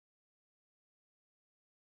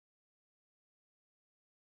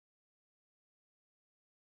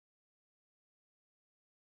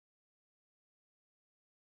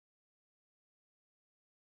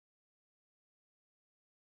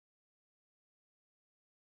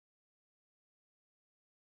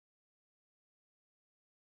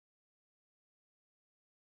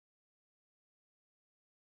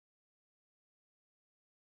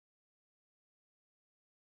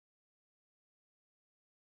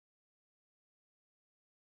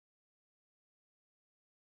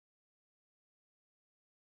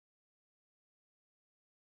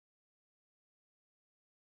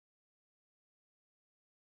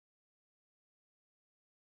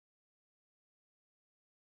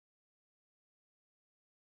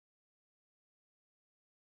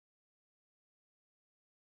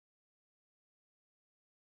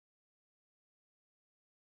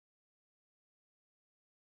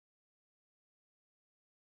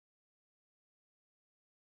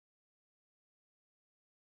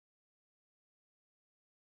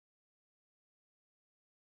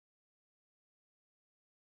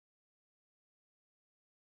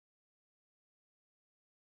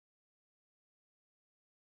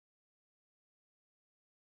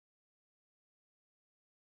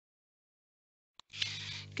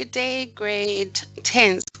Good day, grade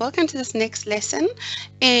 10s. Welcome to this next lesson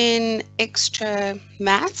in extra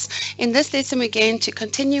maths. In this lesson, we're going to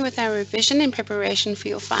continue with our revision and preparation for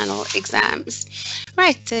your final exams.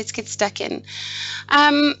 Right, so let's get stuck in.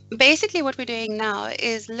 Basically, what we're doing now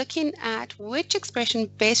is looking at which expression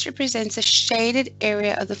best represents a shaded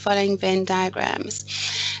area of the following Venn diagrams.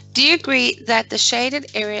 Do you agree that the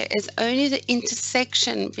shaded area is only the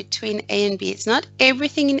intersection between A and B? It's not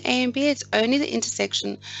everything in A and B, it's only the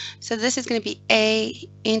intersection. So this is going to be A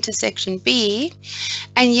intersection B.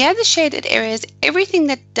 And yeah, the shaded area is everything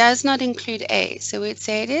that does not include A. So we'd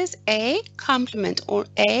say it is A complement or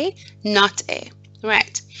A not A.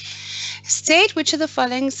 Right. State which of the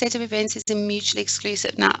following set of events is a mutually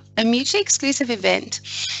exclusive. Now, a mutually exclusive event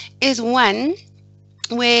is one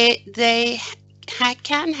where they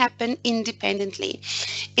can happen independently.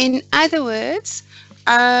 In other words,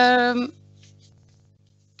 the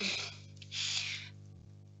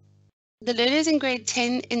learners in grade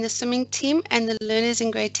 10 in the swimming team and the learners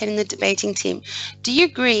in grade 10 in the debating team. Do you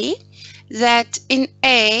agree that in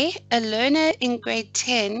A, a learner in grade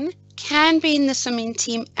 10 can be in the swimming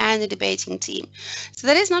team and the debating team? So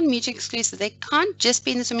that is not mutually exclusive. They can't just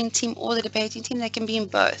be in the swimming team or the debating team. They can be in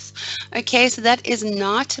both. Okay, so that is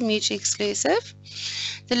not mutually exclusive.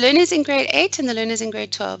 The learners in grade 8 and the learners in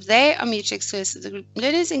grade 12, they are mutually exclusive. The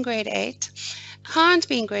learners in grade 8 can't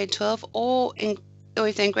be in grade 12 or if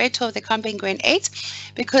they're in grade 12, they can't be in grade 8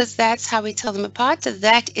 because that's how we tell them apart. So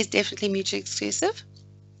that is definitely mutually exclusive.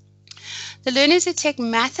 The learners who take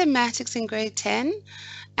mathematics in grade 10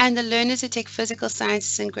 and the learners who take physical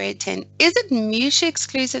sciences in grade 10. Is it mutually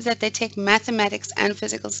exclusive that they take mathematics and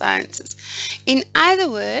physical sciences? In other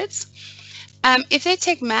words, if they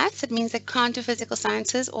take maths, it means they can't do physical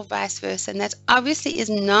sciences or vice versa. And that obviously is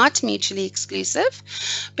not mutually exclusive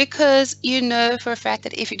because you know for a fact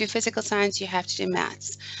that if you do physical science, you have to do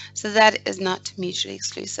maths. So that is not mutually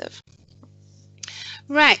exclusive.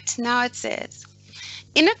 Right, now it says,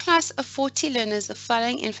 in a class of 40 learners, the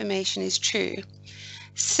following information is true.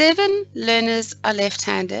 7 learners are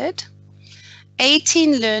left-handed,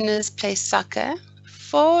 18 learners play soccer,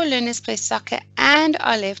 4 learners play soccer and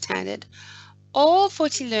are left-handed. All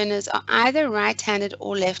 40 learners are either right-handed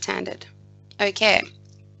or left-handed. Okay,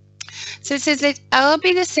 so it says let L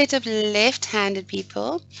be the set of left-handed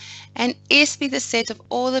people and S be the set of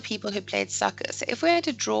all the people who played soccer. So if we had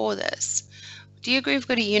to draw this, do you agree we've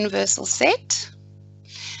got a universal set?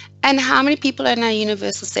 And how many people are in our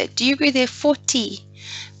universal set? Do you agree there are 40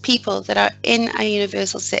 people that are in our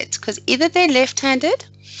universal set? Because either they're left-handed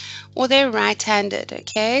or they're right-handed,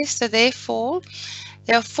 okay? So therefore,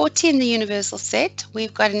 there are 40 in the universal set.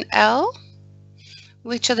 We've got an L,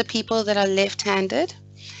 which are the people that are left-handed.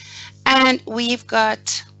 And we've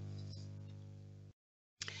got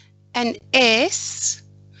an S,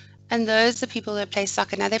 and those are the people that play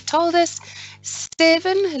soccer. Now, they've told us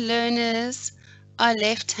 7 learners are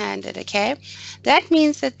left-handed, okay? That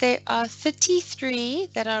means that there are 33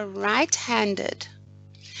 that are right-handed.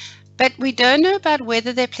 But we don't know about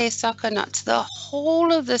whether they play soccer or not. So the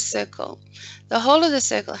whole of the circle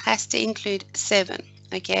has to include 7,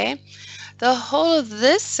 okay? The whole of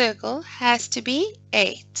this circle has to be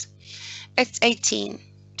 8. It's 18.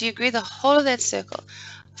 Do you agree? The whole of that circle.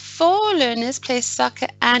 4 learners play soccer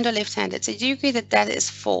and are left-handed. So do you agree that that is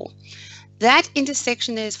 4? That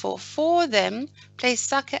intersection there is 4. 4 of them play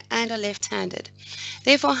soccer and are left-handed.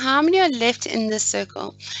 Therefore, how many are left in this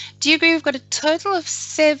circle? Do you agree we've got a total of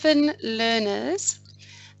 7 learners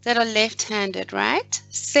that are left-handed, right?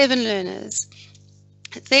 7 learners.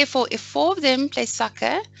 Therefore, if 4 of them play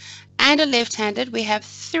soccer and are left-handed, we have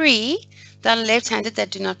 3 that are left-handed that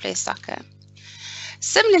do not play soccer.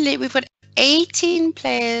 Similarly, we've got 18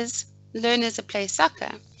 learners that play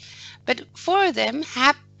soccer, but 4 of them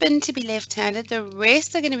happen to be left-handed. The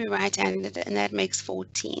rest are going to be right-handed, and that makes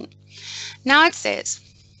 14. Now it says,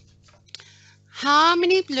 how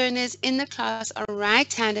many learners in the class are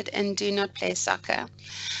right-handed and do not play soccer?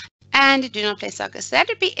 And do not play soccer. So that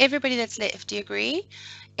would be everybody that's left. Do you agree?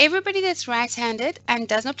 Everybody that's right-handed and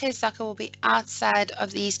does not play soccer will be outside of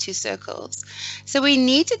these 2 circles. So we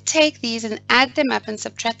need to take these and add them up and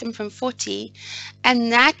subtract them from 40,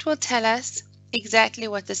 and that will tell us exactly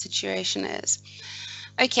what the situation is.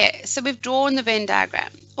 Okay, so we've drawn the Venn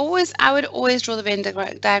diagram. I would always draw the Venn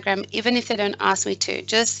diagram even if they don't ask me to,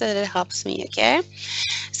 just so that it helps me, okay?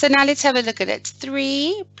 So now let's have a look at it.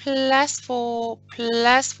 3 plus 4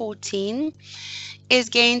 plus 14 is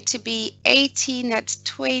going to be 18, that's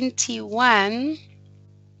 21.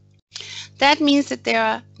 That means that there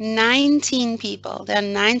are 19 people, there are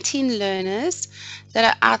 19 learners that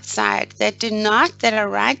are outside, that are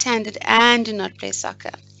right-handed and do not play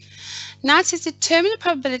soccer. Now it says determine the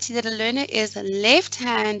probability that a learner is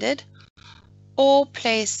left-handed or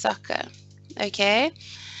plays soccer. Okay,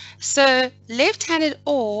 so left-handed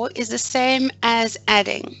or is the same as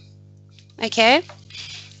adding. Okay.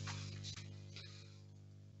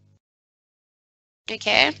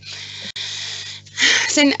 Okay.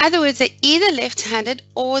 So in other words, they're either left-handed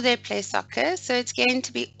or they play soccer. So it's going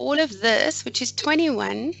to be all of this, which is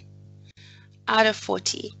 21 out of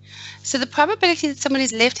 40. So the probability that someone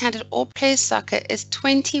is left-handed or plays soccer is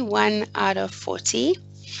 21 out of 40.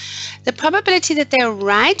 The probability that they're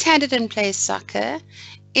right-handed and play soccer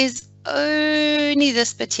is only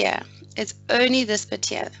this bit here. It's only this bit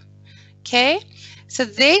here. Okay, so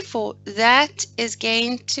therefore that is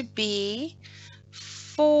going to be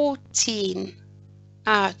 14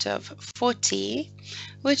 out of 40,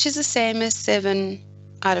 which is the same as 7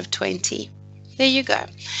 out of 20. There you go.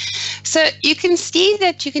 So you can see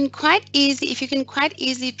that you can quite easily, if you can quite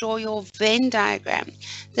easily draw your Venn diagram,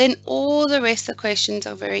 then all the rest of the questions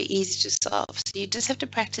are very easy to solve. So you just have to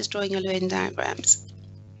practice drawing your Venn diagrams.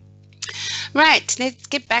 Right, let's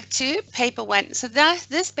get back to paper 1. So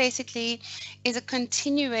this basically is a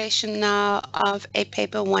continuation now of a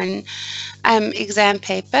paper 1 exam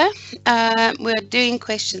paper. We're doing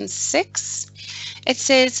question 6. It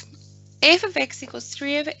says f of x equals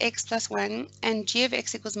 3 over x plus 1 and g of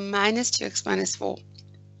x equals minus 2x minus 4.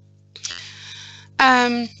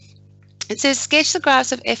 It says sketch the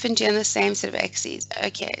graphs of f and g on the same set of axes.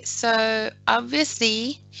 Okay, so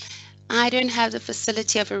obviously I don't have the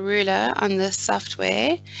facility of a ruler on this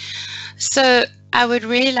software. So I would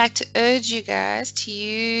really like to urge you guys to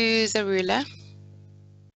use a ruler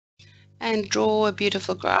and draw a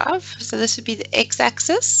beautiful graph. So this would be the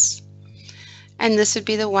x-axis and this would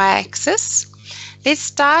be the y-axis. Let's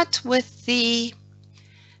start with the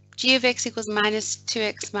g of x equals minus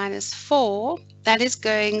 2x minus 4. That is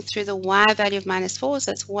going through the y value of minus 4.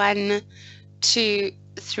 So it's 1, 2,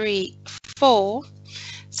 3, 4.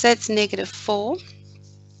 So it's negative 4.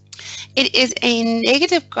 It is a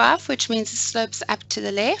negative graph, which means it slopes up to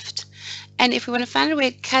the left. And if we want to find out where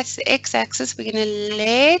it cuts the x-axis, we're going to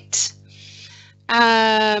let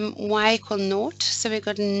y equal 0. So we've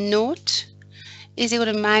got 0 is equal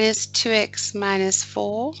to minus 2x minus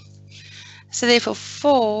 4. So therefore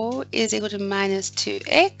 4 is equal to minus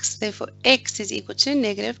 2x. Therefore x is equal to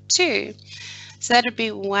negative 2. So that would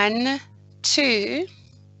be 1, 2.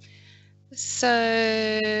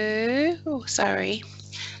 So, oh, sorry.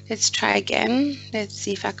 Let's try again. Let's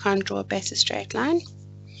see if I can't draw a better straight line.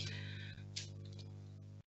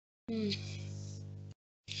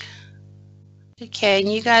 Okay,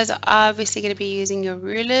 and you guys are obviously going to be using your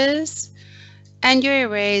rulers and your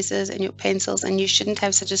erasers and your pencils, and you shouldn't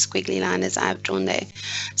have such a squiggly line as I've drawn there.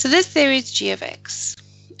 So this there is g of x.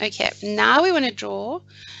 Okay, now we want to draw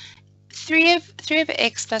 3 over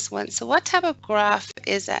x plus 1. So what type of graph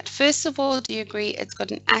is that? First of all, do you agree it's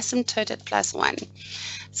got an asymptote at plus 1?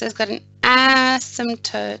 So it's got an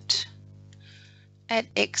asymptote at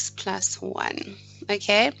x plus 1.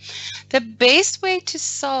 Okay, the best way to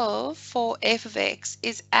solve for f of x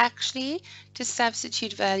is actually to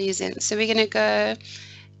substitute values in. So we're going to go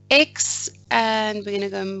x and we're going to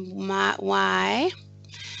go y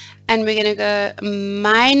and we're going to go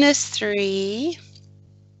minus 3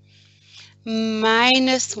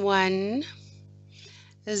 minus 1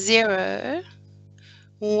 0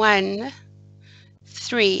 1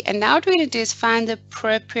 3, and now what we're going to do is find the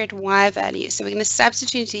appropriate y value. So we're going to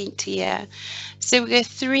substitute it into here. So we go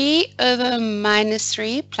 3 over minus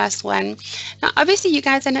 3 plus 1. Now obviously you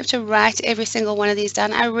guys don't have to write every single one of these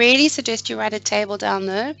down. I really suggest you write a table down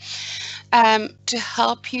there to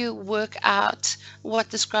help you work out what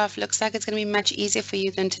this graph looks like. It's going to be much easier for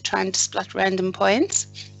you than to try and just plot random points.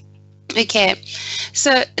 Okay,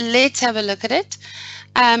 so let's have a look at it.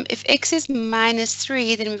 If x is minus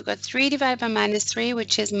 3, then we've got 3 divided by minus 3,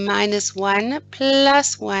 which is minus 1,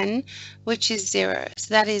 plus 1, which is 0.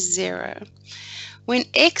 So that is 0. When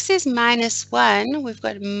x is minus 1, we've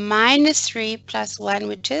got minus 3 plus 1,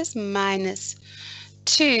 which is minus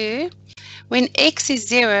 2. When x is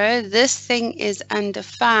 0, this thing is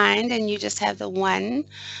undefined, and you just have the 1.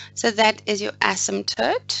 So that is your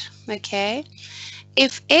asymptote. Okay.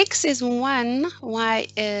 If x is 1, y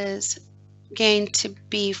is going to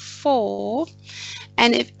be 4,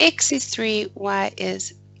 and if x is 3, y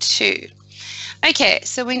is 2. Okay,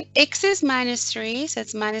 so when x is minus 3, so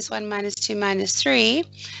it's minus 1, minus 2, minus 3,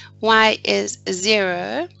 y is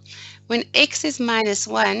 0. When x is minus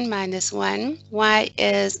 1, y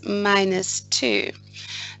is minus 2.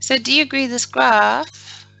 So do you agree this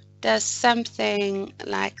graph does something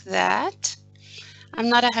like that? I'm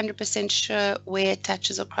not 100% sure where it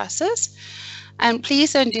touches or crosses. And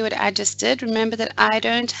please don't do what I just did. Remember that I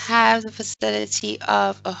don't have the facility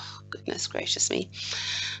of, oh, goodness gracious me.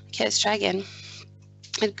 Okay, let's try again.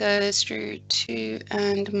 It goes through 2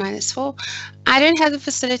 and -4. I don't have the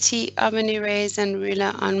facility of an erase and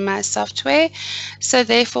ruler on my software, so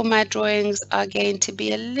therefore my drawings are going to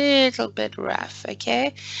be a little bit rough,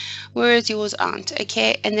 okay? Whereas yours aren't,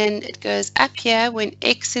 okay? And then it goes up here when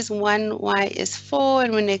x is 1, y is 4,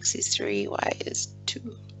 and when x is 3, y is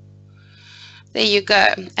 2. There you go.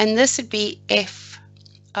 And this would be f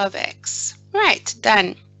of x. Right,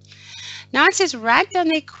 done. Now it says write down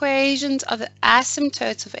the equations of the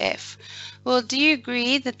asymptotes of f. Well, do you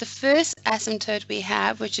agree that the first asymptote we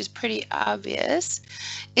have, which is pretty obvious,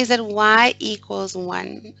 is that y equals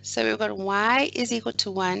 1. So we've got y is equal to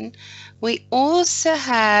 1. We also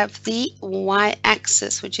have the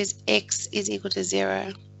y-axis, which is x is equal to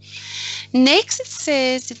 0. Next it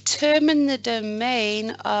says determine the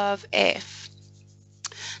domain of f.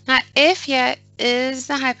 Now f here is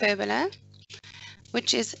the hyperbola,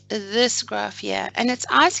 which is this graph here, and it's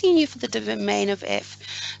asking you for the domain of f.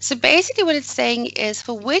 So basically what it's saying is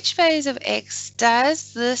for which values of x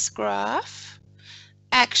does this graph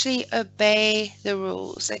actually obey the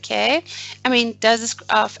rules, okay? I mean, does this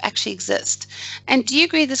graph actually exist? And do you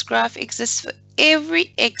agree this graph exists for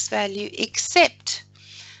every x value except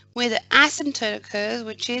where the asymptote occurs,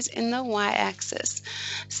 which is in the y-axis?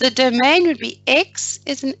 So the domain would be x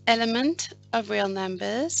is an element of real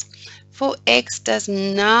numbers for x does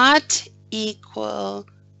not equal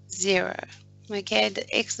 0. Okay, the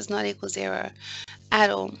x does not equal 0 at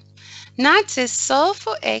all. Now it says solve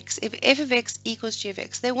for x if f of x equals g of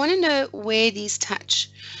x. They want to know where these touch.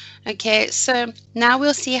 Okay, so now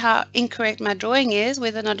we'll see how incorrect my drawing is,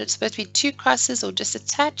 whether or not it's supposed to be 2 crosses or just a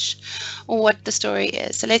touch, or what the story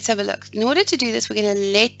is. So let's have a look. In order to do this, we're going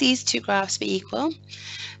to let these two graphs be equal.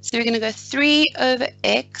 So we're going to go 3 over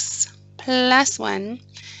x plus 1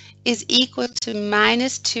 is equal to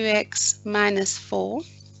minus 2x minus 4.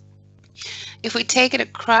 If we take it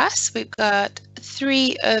across, we've got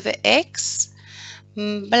 3 over x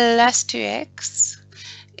plus 2x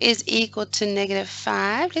is equal to negative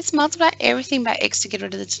 5. Let's multiply everything by x to get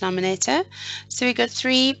rid of the denominator. So we got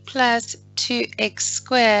 3 plus 2x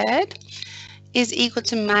squared is equal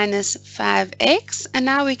to minus 5x. And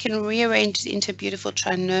now we can rearrange it into a beautiful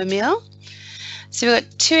trinomial. So we've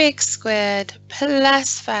got 2x squared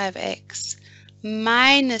plus 5x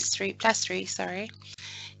minus 3, plus 3, sorry,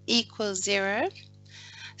 equals 0.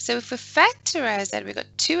 So if we factorize that, we've got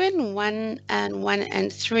 2 and 1 and 1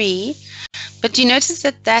 and 3. But do you notice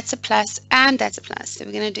that that's a plus and that's a plus? So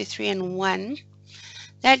we're going to do 3 and 1.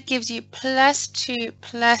 That gives you plus 2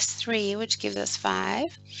 plus 3, which gives us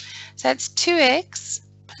 5. So that's 2x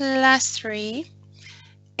plus 3,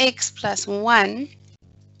 x plus 1.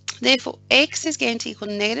 Therefore, x is going to equal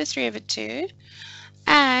negative 3 over 2,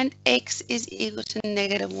 and x is equal to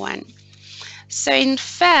negative 1. So in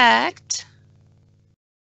fact,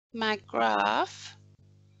 my graph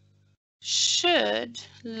should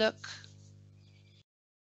look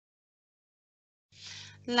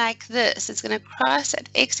like this. It's going to cross at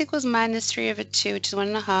x equals minus 3 over 2, which is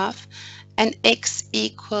 1.5, and x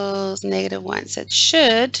equals negative 1. So it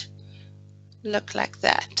should look like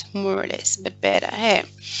that, more or less, but better. Hey,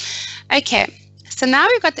 okay, so now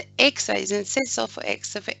we've got the x values, and it says solve for x.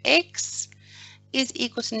 So for x is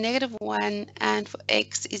equal to negative 1, and for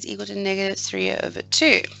x is equal to negative 3 over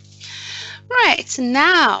 2. Right,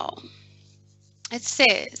 now it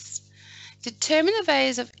says determine the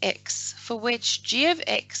values of x for which g of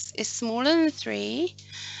x is smaller than 3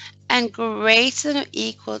 and greater than or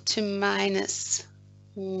equal to minus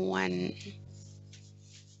 1.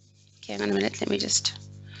 Okay, hang on a minute, let me just.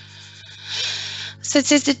 So it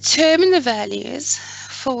says determine the values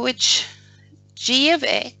for which g of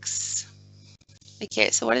x, okay,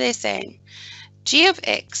 so what are they saying? G of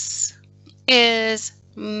x is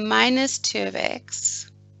minus 2 of x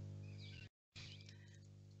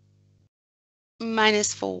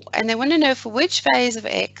minus 4. And they want to know for which values of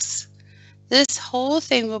x this whole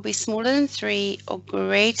thing will be smaller than 3 or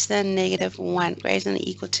greater than negative 1, greater than or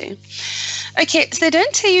equal to. Okay, so they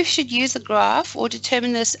don't tell you if you should use a graph or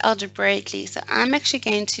determine this algebraically. So I'm actually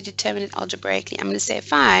going to determine it algebraically. I'm going to say,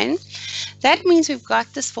 fine, that means we've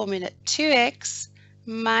got this formula. 2x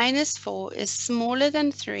minus 4 is smaller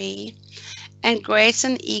than 3 and greater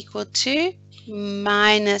than or equal to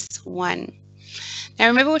minus 1. Now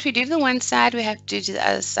remember, what we do to the one side, we have to do to the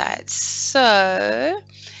other side. So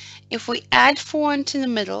If we add 4 into the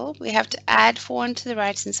middle, we have to add 4 into the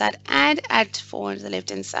right-hand side and add 4 into the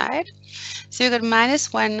left-hand side. So we've got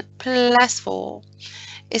minus 1 plus 4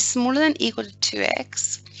 is smaller than or equal to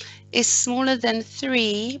 2x, is smaller than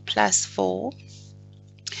 3 plus 4.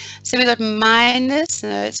 So we've got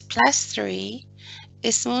it's plus 3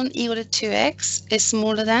 is smaller than or equal to 2x, is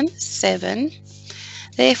smaller than 7.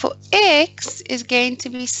 Therefore, x is going to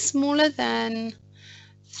be smaller than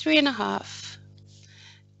 3.5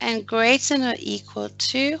 and greater than or equal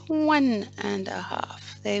to 1.5.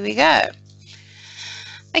 There we go.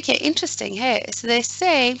 Okay, interesting. Hey, so they're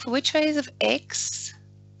saying for which values of x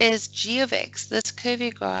is g of x, this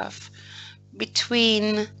curvy graph,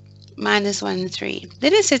 between minus 1 and 3.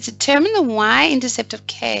 Then it says determine the y-intercept of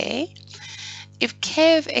k if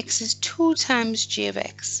k of x is 2 times g of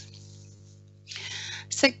x.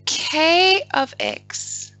 So k of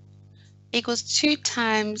x equals 2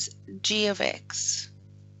 times g of x.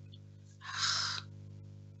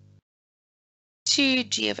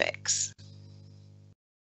 2g of x.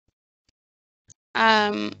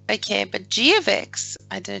 Okay, but g of x,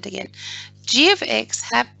 I did it again. G of x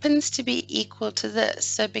happens to be equal to this,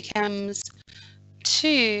 so it becomes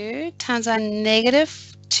 2 times our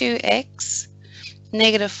negative 2x,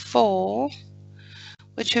 negative 4,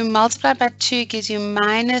 which we multiply by 2 gives you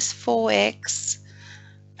minus 4x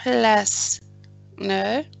plus,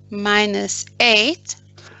 minus 8.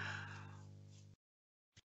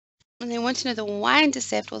 And they want to know the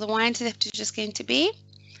y-intercept. Well, the y-intercept is just going to be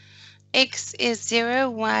x is 0,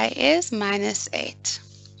 y is minus 8.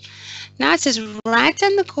 Now it says write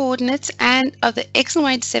down the coordinates and of the x and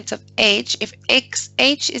y intercepts of h if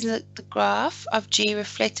h is the graph of g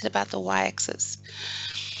reflected about the y-axis.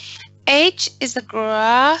 H is the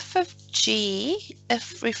graph of g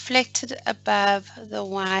if reflected above the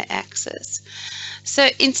y-axis. So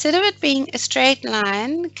instead of it being a straight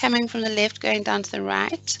line coming from the left going down to the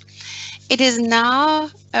right, it is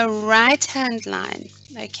now a right-hand line.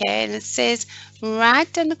 Okay, and it says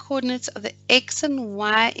write down the coordinates of the x and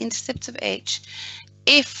y intercepts of h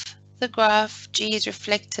if the graph g is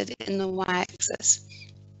reflected in the y-axis.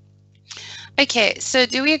 Okay, so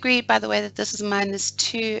do we agree, by the way, that this is minus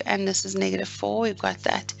 2 and this is negative 4? We've got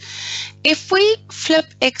that. If we flip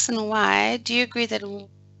x and y, do you agree that,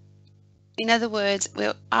 in other words,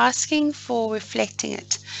 we're asking for reflecting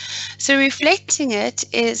it? So reflecting it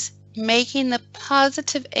is making the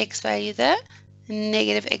positive x value the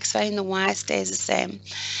negative x value and the y stays the same.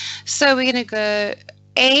 So we're going to go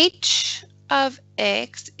h of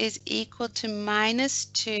x is equal to minus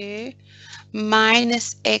 2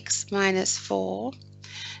 minus x minus 4.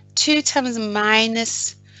 2 times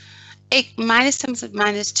minus times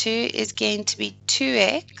minus 2 is going to be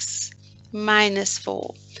 2x minus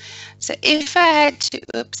 4. So if I had to,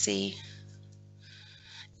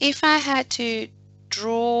 if I had to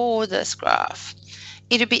draw this graph,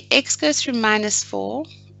 it would be x goes through minus 4,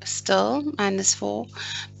 still minus 4,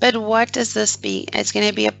 but what does this be? It's going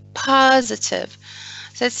to be a positive.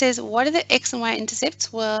 So it says, what are the x and y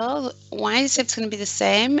intercepts? Well, y-intercept is going to be the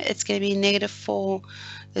same. It's going to be negative 4,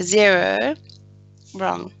 0.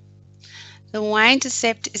 Wrong. The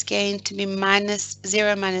y-intercept is going to be minus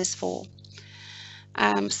 0, minus 4.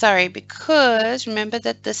 Sorry, because remember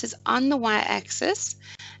that this is on the y-axis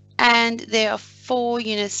and there are 4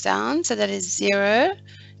 units down. So that is 0,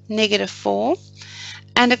 negative 4.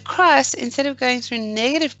 And across, instead of going through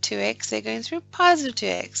negative 2x, they're going through positive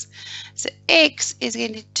 2x. So x is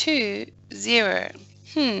going to 2, 0.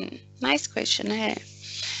 Nice question, hey?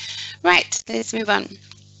 Right, let's move on.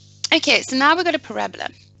 Okay, so now we've got a parabola.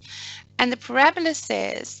 And the parabola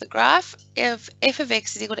says the graph of f of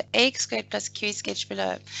x is equal to ax squared plus q sketched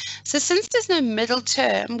below. So since there's no middle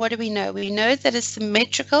term, what do we know? We know that it's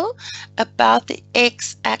symmetrical about the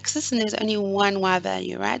x-axis and there's only one y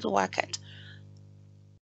value, right? The y cut.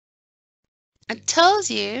 It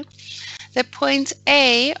tells you that points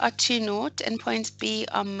A are 2, 0 and points B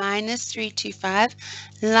are minus 3, 2, 5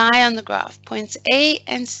 lie on the graph. Points A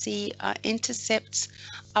and C are intercepts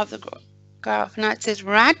of the graph. Now it says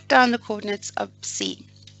write down the coordinates of C.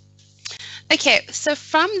 Okay, so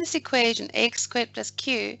from this equation, x squared plus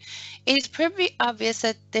q, it is pretty obvious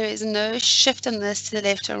that there is no shift on this to the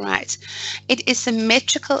left or right. It is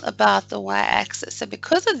symmetrical about the y-axis. So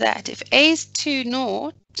because of that, if A is 2,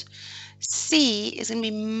 0, C is going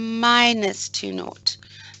to be minus 2, 0.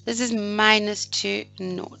 This is minus 2,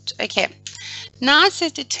 0. Okay, now it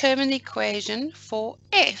says determine the equation for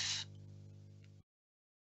f.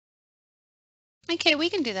 Okay, we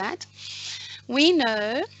can do that. We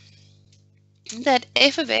know that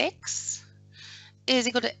f of x is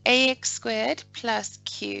equal to ax squared plus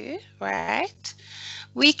q, right?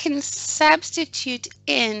 we can substitute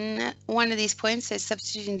in one of these points, so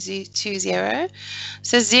substituting 2, 0.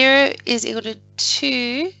 So 0 is equal to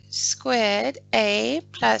 2 squared a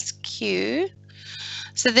plus q.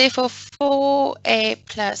 So therefore 4a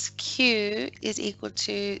plus q is equal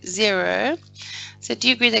to 0. So do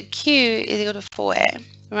you agree that q is equal to 4a?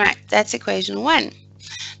 Right, that's equation 1.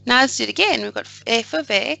 Now let's do it again. We've got f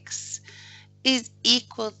of x is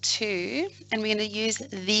equal to, and we're going to use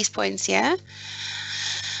these points here.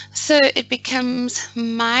 So it becomes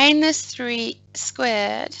minus 3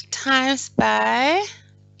 squared times by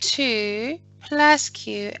 2 plus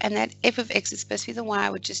q, and that f of x is supposed to be the y,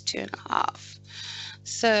 which is 2.5.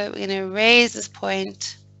 So we're going to raise this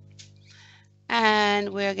point, and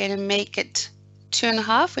we're going to make it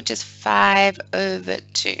 2.5, which is 5 over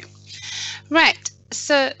 2. Right,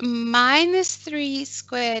 so minus 3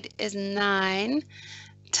 squared is 9.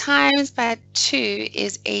 Times by 2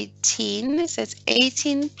 is 18. So it's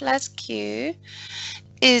 18 plus q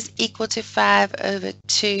is equal to 5 over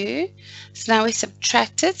 2. So now we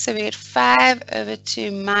subtract it. So we get 5 over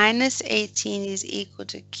 2 minus 18 is equal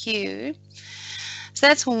to q. So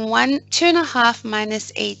that's 2.5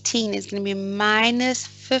 minus 18 is going to be minus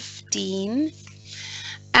 15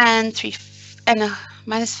 and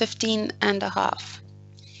minus 15 and a half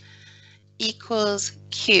equals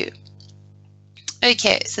q.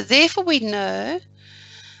 Okay, so therefore we know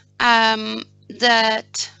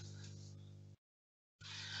that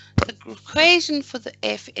the equation for the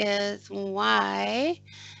f is y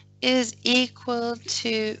is equal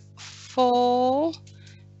to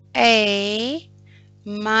 4a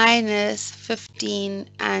minus 15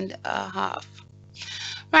 and a half.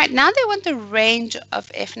 Right, now they want the range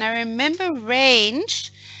of f. Now remember,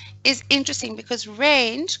 range is interesting because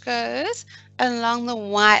range goes along the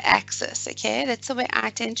y-axis, okay? That's the way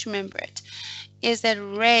I tend to remember it, is that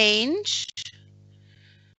range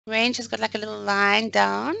has got like a little line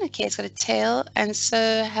down, okay? It's got a tail, and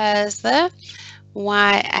so has the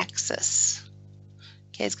y-axis.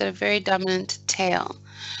 Okay, it's got a very dominant tail.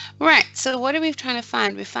 Right, so what are we trying to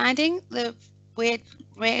find? We're finding where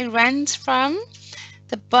it runs from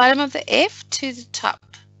the bottom of the f to the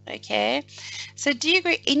top, okay? So do you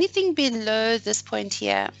agree anything below this point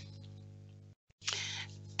here?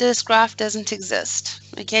 This graph doesn't exist,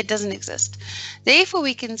 okay? It doesn't exist. Therefore,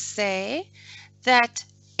 we can say that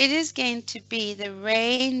it is going to be, the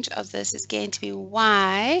range of this is going to be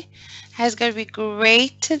y has got to be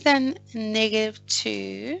greater than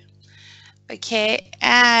 -2, okay?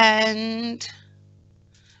 And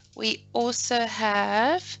we also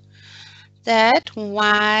have that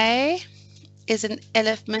y is an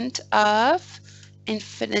element of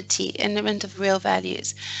infinity, element of real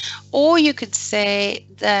values. Or you could say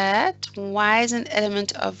that y is an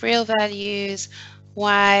element of real values,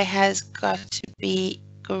 y has got to be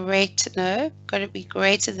greater than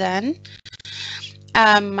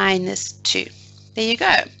 -2. There you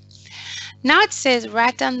go. Now it says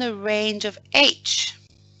write down the range of h.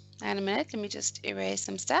 Hang on a minute, let me just erase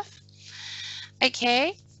some stuff.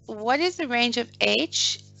 Okay, what is the range of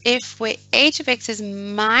h if where h of x is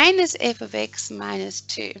minus f of x minus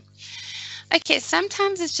 2? Okay,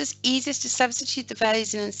 sometimes it's just easiest to substitute the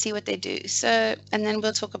values in and see what they do. So, and then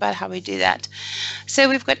we'll talk about how we do that. So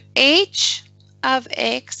we've got h of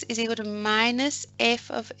x is equal to minus f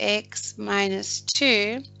of x minus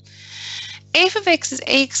 2. F of x is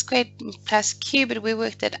ax squared plus q, but we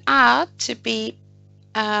worked it out to be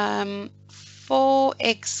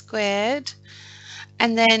 4x squared,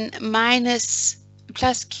 and then minus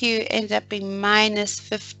plus q ended up being minus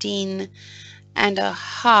 15 and a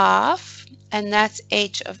half, and that's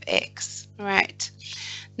h of x, right?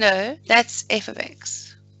 No, that's f of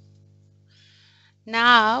x.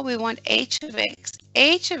 Now we want h of x.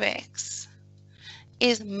 H of x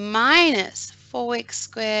is minus 4x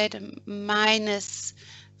squared minus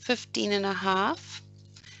 15 and a half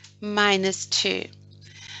minus 2,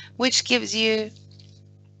 which gives you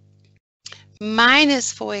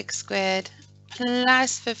minus 4x squared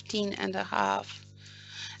plus 15 and a half,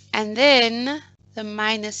 and then the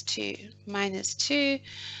minus 2,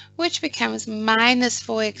 which becomes minus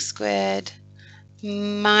 4x squared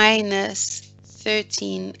minus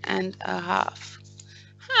 13 and a half.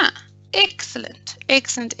 Excellent,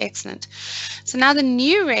 excellent, excellent. So now the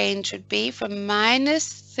new range would be from minus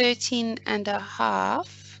 13 and a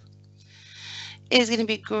half is going to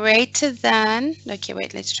be greater than, okay,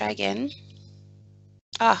 wait, let's try again.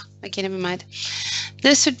 Okay, never mind.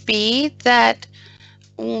 This would be that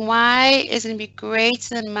y is going to be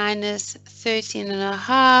greater than minus 13 and a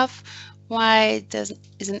half. Y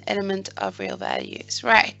is an element of real values,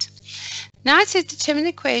 right? Now it says determine the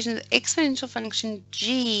equation of the exponential function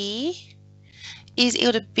g is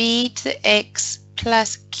equal to b to the x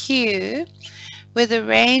plus q, where the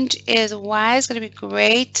range is y is going to be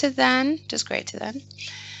greater than, just greater than,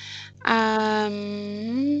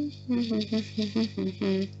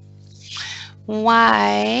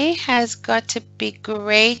 y has got to be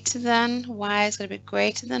greater than, y is going to be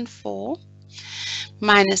greater than 4,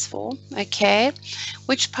 minus 4, okay,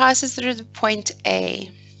 which passes through the point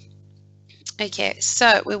A. Okay,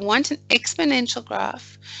 so we want an exponential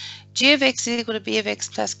graph. G of x is equal to b of x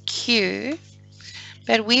plus q,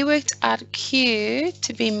 but we worked out q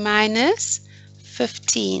to be minus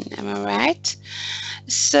 15, am I right?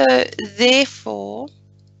 So therefore,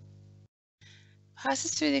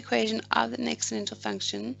 passes through the equation of an exponential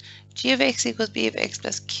function, g of x equals b of x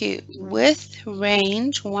plus q with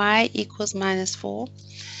range y equals minus 4.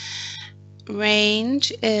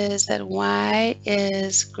 Range is that y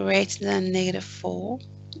is greater than negative 4,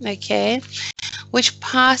 okay, which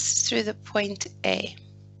passes through the point A.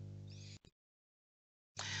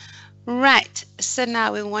 Right, so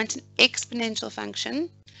now we want an exponential function,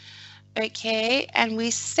 okay, and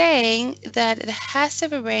we're saying that it has to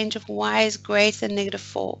have a range of y is greater than negative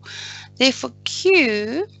 4. Therefore,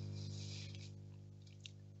 q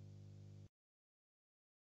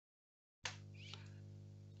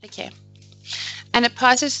okay, and it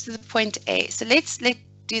passes to the point A. So let's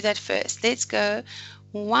do that first. Let's go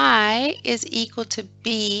y is equal to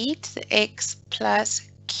b to the x plus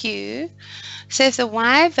q. So if the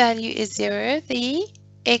y value is 0, the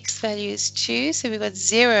x value is 2. So we've got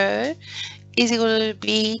 0 is equal to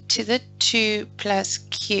b to the 2 plus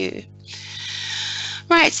q.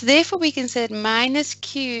 Right, so therefore we can say that minus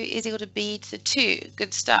q is equal to b to the 2.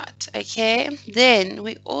 Good start, okay? Then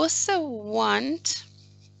we also want,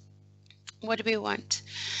 what do we want?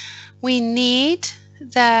 We need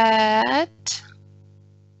that,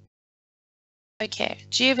 okay,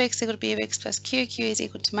 g of x is equal to b of x plus q, q is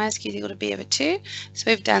equal to minus q is equal to b over 2.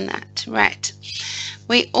 So we've done that, right.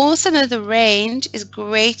 We also know the range is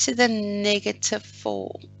greater than negative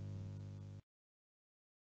 4,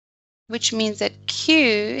 which means that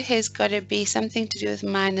q has got to be something to do with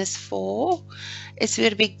minus 4. It's going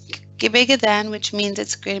to be bigger than, which means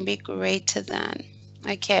it's going to be greater than,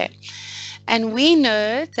 okay. And we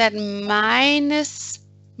know that minus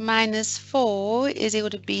 4 is equal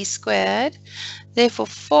to b squared. Therefore,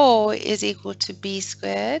 4 is equal to b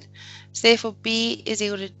squared. So therefore, b is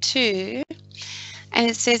equal to 2. And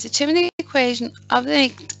it says determine the equation of the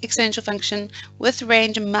exponential function with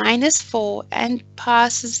range minus 4 and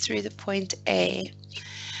passes through the point A.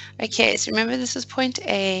 Okay, so remember this is point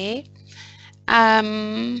A.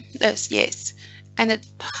 Yes. And it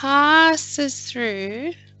passes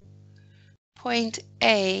through point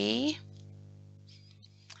A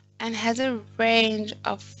and has a range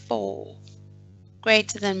of 4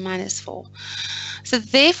 greater than minus 4. So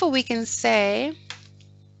therefore we can say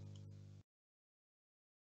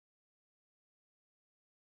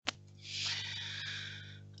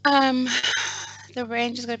the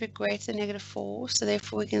range is going to be greater than negative 4. So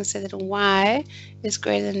therefore we can say that y is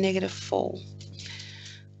greater than negative 4.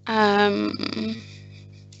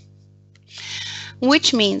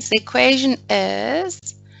 Which means the equation is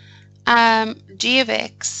g of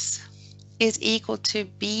x is equal to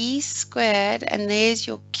b squared, and there's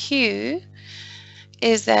your q,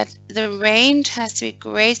 is that the range has to be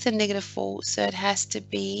greater than negative 4, so it has to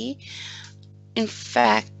be, in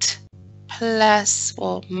fact, plus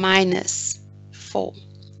or minus 4.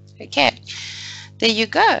 Okay, there you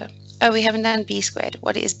go. Oh, we haven't done b squared.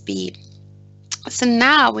 What is b? So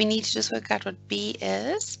now we need to just work out what b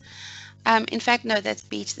is. In fact, no, that's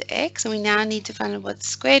b to the x, and we now need to find out what the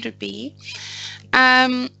squared would be.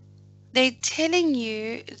 They're telling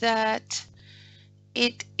you that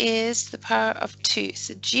it is the power of 2.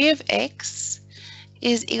 So g of x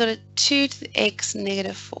is equal to 2 to the x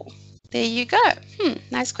negative 4. There you go.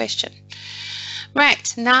 Nice question.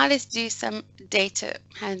 Right, now let's do some data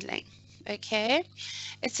handling. Okay,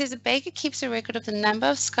 it says a baker keeps a record of the number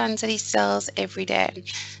of scones that he sells every day.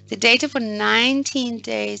 The data for 19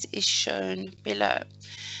 days is shown below.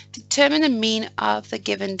 Determine the mean of the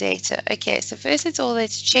given data. Okay, so first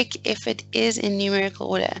let's check if it is in numerical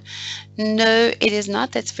order. No, it is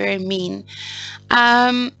not. That's very mean.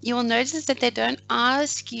 You will notice that they don't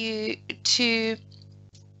ask you to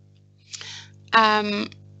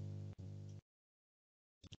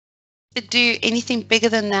do anything bigger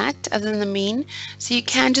than that other than the mean. So you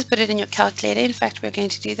can just put it in your calculator. In fact, we're going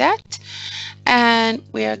to do that. And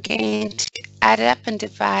we are going to add it up and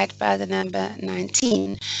divide by the number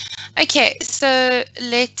 19. Okay, so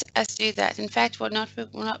let us do that. In fact, we're not going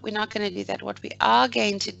to do that. What we are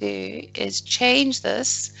going to do is change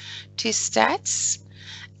this to stats,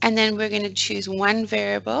 and then we're going to choose one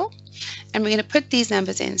variable, and we're going to put these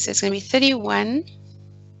numbers in. So it's going to be 31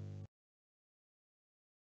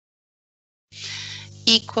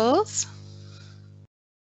 equals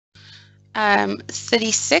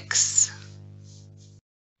 36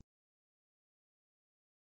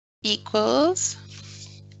 equals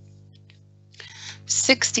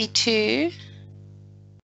 62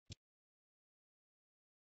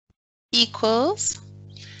 equals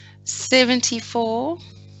 74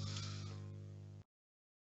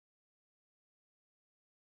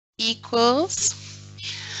 equals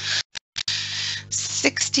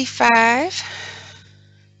 65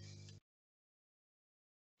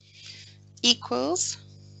 equals,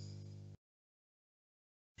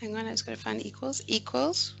 hang on, I just got to find equals,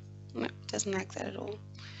 no, it doesn't like that at all,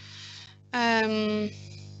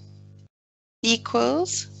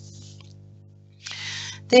 equals,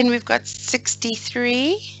 then we've got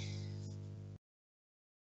 63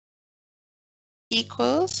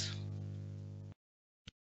 equals,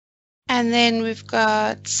 and then we've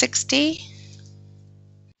got 60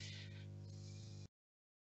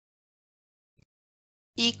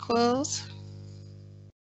 equals,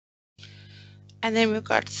 and then we've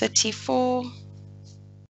got 34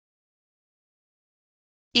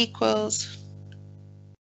 equals,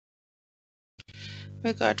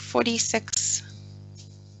 we've got 46,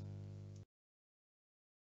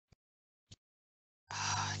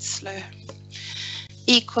 oh, it's slow,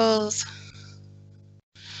 equals,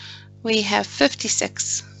 we have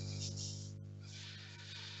 56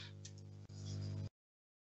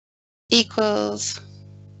 equals,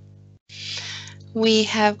 we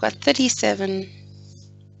have got 37,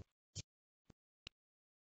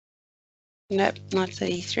 nope, not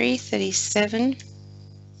 33, 37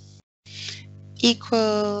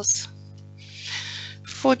 equals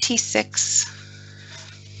 46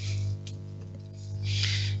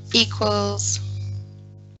 equals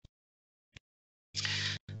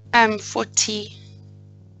 40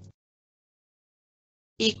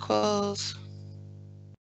 equals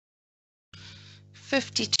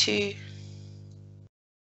 52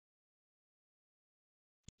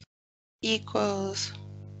 equals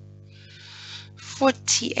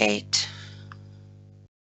 48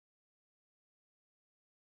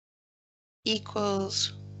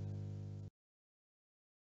 equals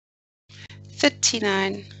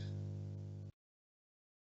 39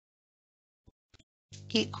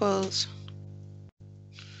 equals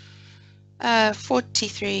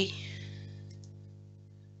 43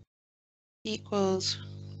 equals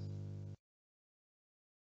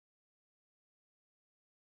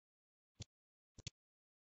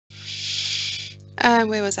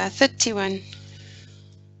where was I? 31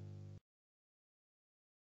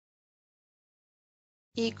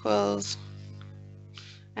 equals,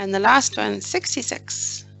 and the last one,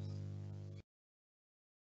 66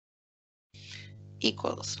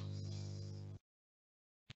 equals.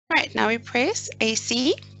 Right, now we press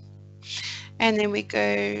AC, and then we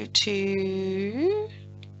go to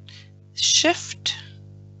Shift,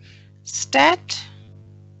 Stat,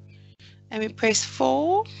 and we press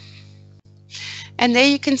 4. And there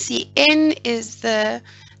you can see N is the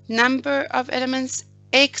number of elements,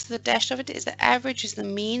 X, the dash of it, is the average, is the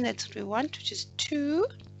mean. That's what we want, which is 2.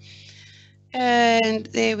 And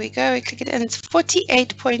there we go. We click it, and it's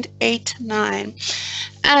 48.89.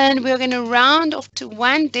 And we're going to round off to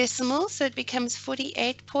 1 decimal, so it becomes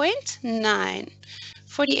 48.9.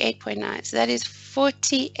 48.9. So that is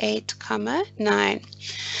 48,9.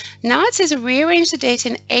 Now it says rearrange the data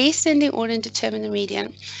in ascending order and determine the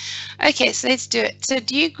median. Okay, so let's do it. So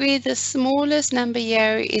do you agree the smallest number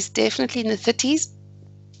here is definitely in the 30s?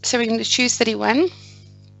 So we're going to choose 31.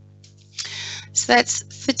 So that's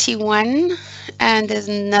 31, and there's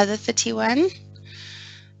another 31,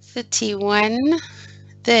 31,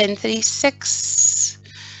 then 36,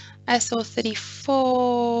 I saw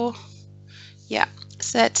 34, yeah,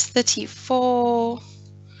 so that's 34,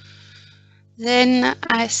 then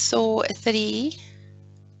I saw a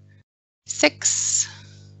 36,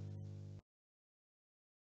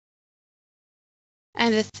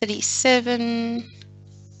 and a 37,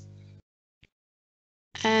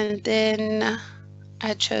 and then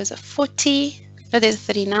I chose a 40, but there's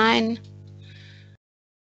 39,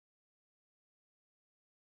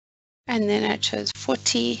 and then I chose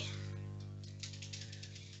 40,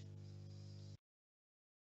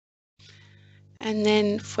 and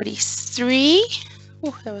then 43,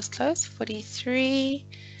 oh, that was close, 43,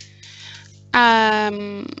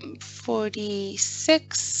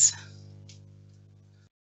 46.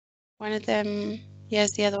 One of them,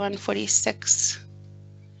 here's the other one, 46.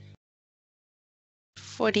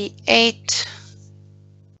 48.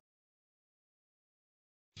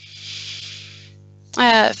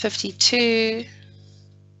 52.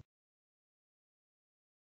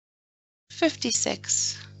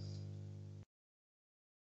 56.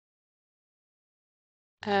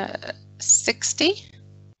 60.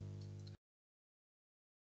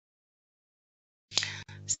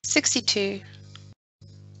 62.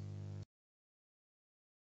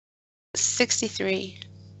 63.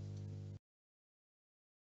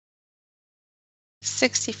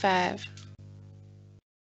 65.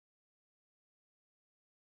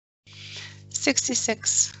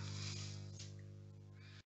 66.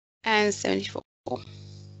 And 74.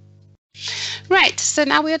 Right, so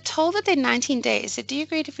now we are told that they're 19 days. So do you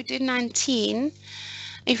agree if we do 19,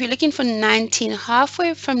 if you're looking for 19,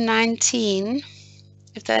 halfway from 19,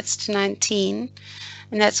 if that's to 19,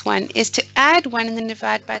 and that's 1, is to add 1 and then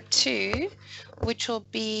divide by 2, which will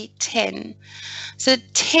be 10. So the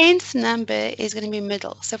 10th number is going to be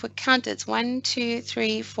middle. So if we count it, it's 1, 2,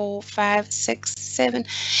 3, 4, 5, 6, 7,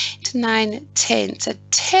 8, 9, 10. So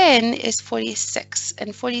 10 is 46,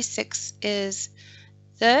 and 46 is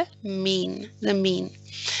the mean,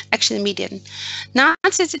 actually the median. Now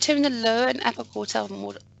it says determine the lower and upper quartile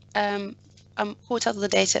of the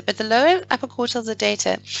data, but the lower and upper quartile of the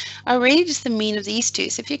data are really just the mean of these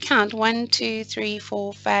two. So if you count 1, 2, 3,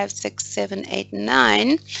 4, 5, 6, 7, 8,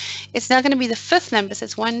 9, it's now going to be the 5th number. So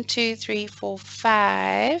it's 1, 2, 3, 4,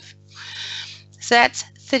 5. So that's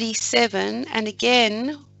 37. And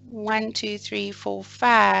again, 1, 2, 3, 4,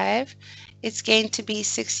 5. It's going to be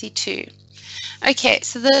 62. Okay,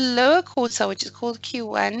 so the lower quartile, which is called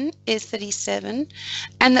Q1, is 37,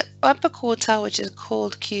 and the upper quartile, which is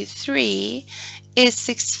called Q3, is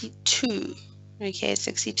 62. Okay,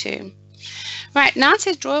 62. Right, now it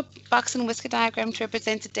says draw a box and whisker diagram to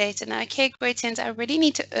represent the data. Now, okay, grade 10s, I really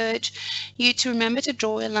need to urge you to remember to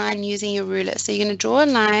draw a line using your ruler. So you're going to draw a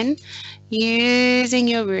line using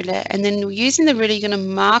your ruler, and then using the ruler, you're going to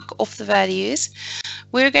mark off the values.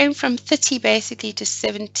 We're going from 30 basically to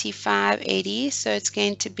 75, 80. So it's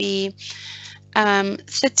going to be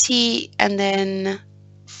 30 and then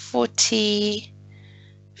 40,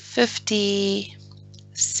 50,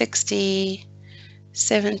 60,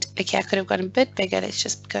 70. Okay, I could have gone a bit bigger. Let's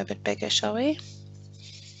just go a bit bigger, shall we?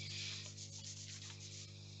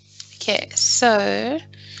 Okay, so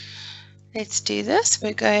let's do this.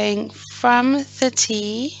 We're going from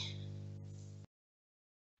 30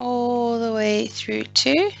 all the way through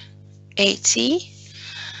to 80.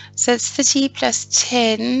 So it's 30 plus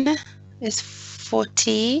 10 is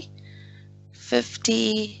 40,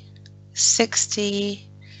 50, 60,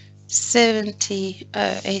 70,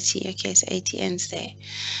 80. Okay, so 80 ends there.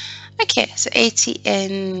 Okay, so 80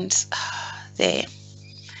 ends there.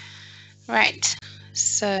 Right,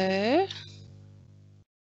 so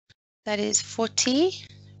that is 40,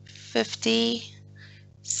 50,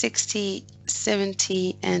 60,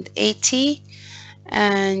 70, and 80.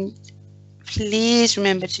 And please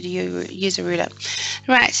remember to use a ruler.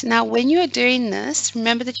 Right, now when you are doing this,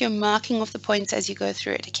 remember that you're marking off the points as you go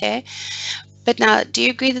through it, okay? But now, do you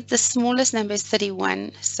agree that the smallest number is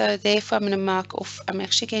 31? So therefore, I'm going to mark off. I'm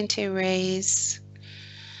actually going to erase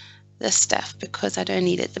this stuff because I don't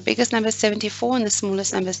need it. The biggest number is 74 and the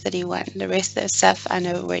smallest number is 31. The rest of the stuff I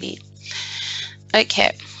know already.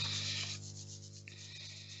 Okay.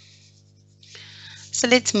 So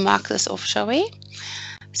let's mark this off, shall we?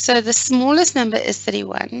 So the smallest number is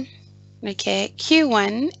 31. Okay,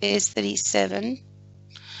 Q1 is 37.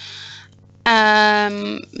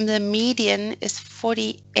 The median is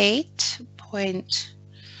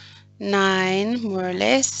 48.9 more or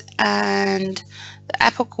less, and the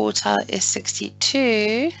upper quartile is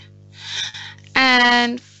 62.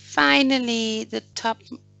 And finally, the top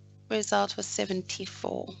result was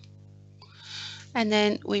 74. And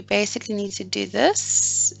then we basically need to do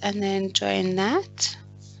this and then join that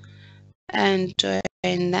and join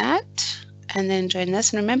that and then join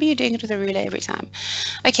this. And remember, you're doing it with a ruler every time.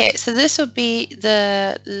 Okay, so this would be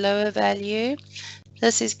the lower value.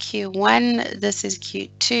 This is Q1, this is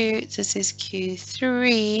Q2, this is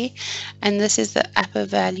Q3, and this is the upper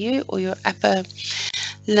value or your upper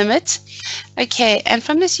limit. Okay, and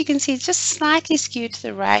from this you can see it's just slightly skewed to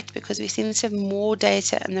the right because we seem to have more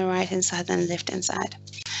data on the right hand side than the left hand side.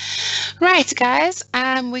 Right, guys,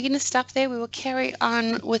 we're going to stop there. We will carry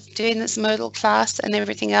on with doing this modal class and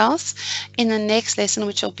everything else in the next lesson,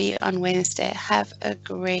 which will be on Wednesday. Have a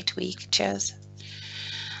great week. Cheers.